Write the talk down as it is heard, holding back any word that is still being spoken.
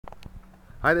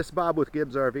Hi, this is Bob with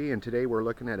Gibbs RV, and today we're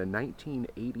looking at a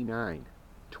 1989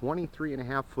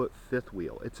 23.5-foot fifth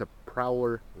wheel. It's a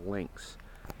Prowler Lynx.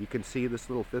 You can see this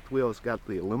little fifth wheel has got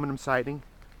the aluminum siding,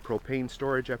 propane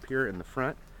storage up here in the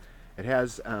front. It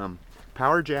has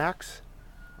power jacks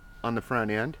on the front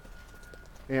end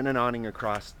and an awning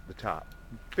across the top.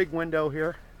 Big window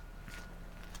here,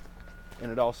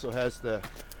 and it also has the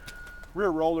rear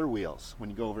roller wheels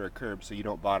when you go over a curb so you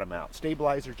don't bottom out.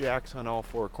 Stabilizer jacks on all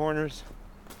four corners.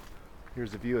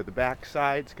 Here's a view of the back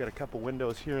side. It's got a couple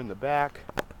windows here in the back.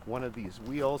 One of these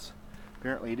wheels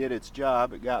apparently did its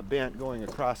job. It got bent going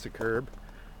across the curb.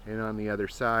 And on the other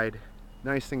side,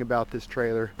 nice thing about this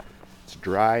trailer, it's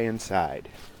dry inside.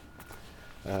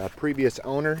 Previous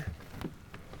owner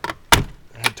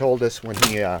had told us when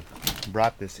he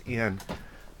brought this in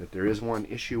that there is one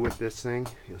issue with this thing.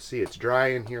 You'll see it's dry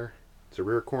in here. It's a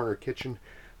rear corner kitchen.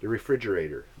 The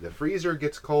refrigerator. The freezer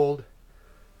gets cold.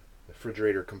 The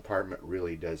refrigerator compartment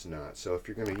really does not. So if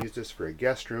you're going to use this for a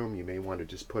guest room, you may want to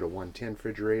just put a 110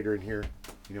 refrigerator in here.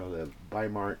 You know, the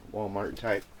Bi-Mart, Walmart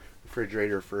type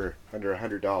refrigerator for under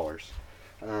 $100.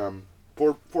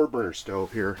 Four burner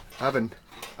stove here. Oven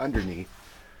underneath.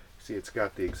 See, it's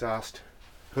got the exhaust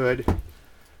hood.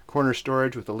 Corner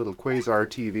storage with a little Quasar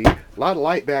TV. A lot of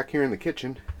light back here in the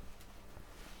kitchen.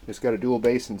 It's got a dual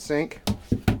basin sink.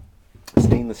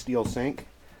 Stainless steel sink.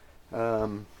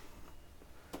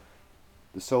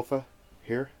 The sofa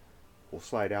here will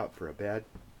slide out for a bed,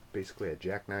 basically a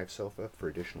jackknife sofa for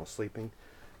additional sleeping,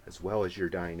 as well as your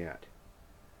dinette.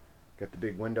 Got the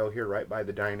big window here right by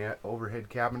the dinette, overhead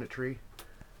cabinetry,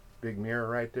 big mirror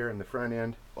right there in the front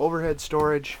end, overhead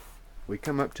storage. We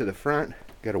come up to the front,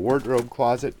 got a wardrobe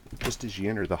closet just as you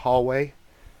enter the hallway.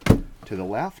 To the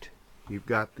left, you've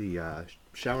got the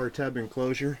shower tub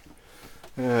enclosure.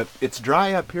 It's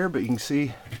dry up here, but you can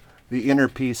see the inner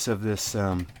piece of this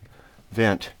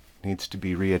vent needs to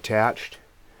be reattached.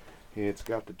 It's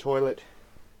got the toilet,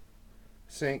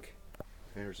 sink.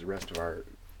 There's the rest of our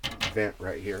vent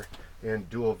right here, and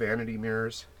dual vanity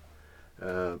mirrors.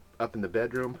 Up in the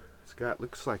bedroom, it's got,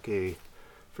 looks like a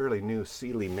fairly new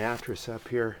Sealy mattress up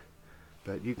here,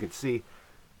 but you can see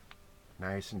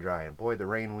nice and dry. And boy, the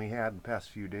rain we had in the past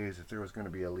few days, if there was going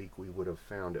to be a leak, we would have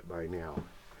found it by now.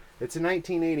 It's a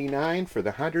 1989 for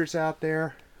the hunters out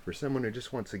there, for someone who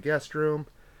just wants a guest room.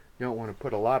 You don't want to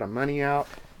put a lot of money out.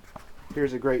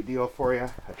 Here's a great deal for you.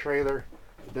 A trailer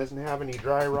that doesn't have any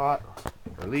dry rot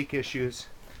or leak issues.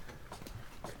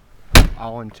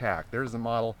 All intact. There's the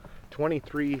model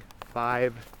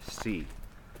 235C.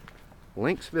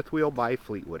 Lynx fifth wheel by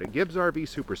Fleetwood. At Gibbs RV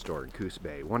Superstore in Coos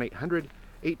Bay.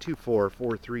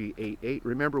 1-800-824-4388.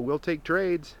 Remember, we'll take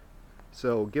trades.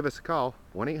 So give us a call.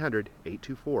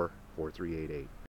 1-800-824-4388.